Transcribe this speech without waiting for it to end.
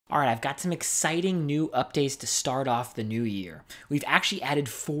All right, I've got some exciting new updates to start off the new year. We've actually added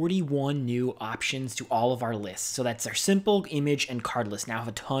 41 new options to all of our lists. So that's our simple, image, and card list now have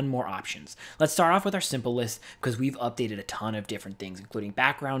a ton more options. Let's start off with our simple list because we've updated a ton of different things, including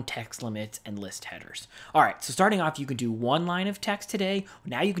background, text limits, and list headers. All right, so starting off, you can do one line of text today.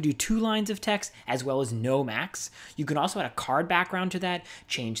 Now you can do 2 lines of text as well as no max. You can also add a card background to that,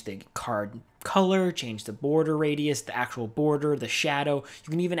 change the card color, change the border radius, the actual border, the shadow. You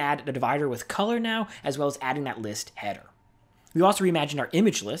can even add a divider with color now, as well as adding that list header. We also reimagined our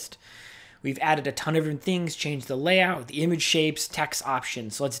image list. We've added a ton of different things, changed the layout, the image shapes, text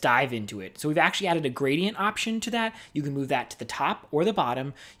options. So let's dive into it. So we've actually added a gradient option to that. You can move that to the top or the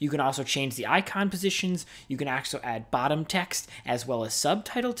bottom. You can also change the icon positions. You can also add bottom text as well as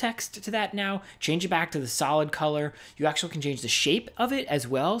subtitle text to that now. Change it back to the solid color. You actually can change the shape of it as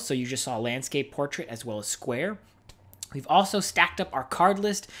well. So you just saw landscape, portrait, as well as square. We've also stacked up our card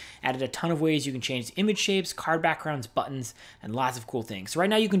list, added a ton of ways you can change the image shapes, card backgrounds, buttons, and lots of cool things. So right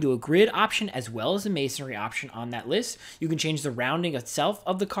now you can do a grid option as well as a masonry option on that list. You can change the rounding itself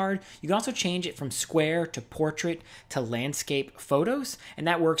of the card. You can also change it from square to portrait to landscape photos, and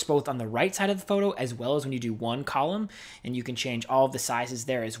that works both on the right side of the photo as well as when you do one column, and you can change all of the sizes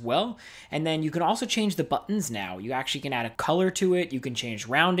there as well. And then you can also change the buttons now. You actually can add a color to it. You can change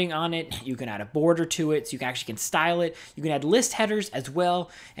rounding on it. You can add a border to it, so you can actually style it. You can add list headers as well,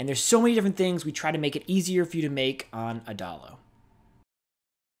 and there's so many different things. We try to make it easier for you to make on Adalo.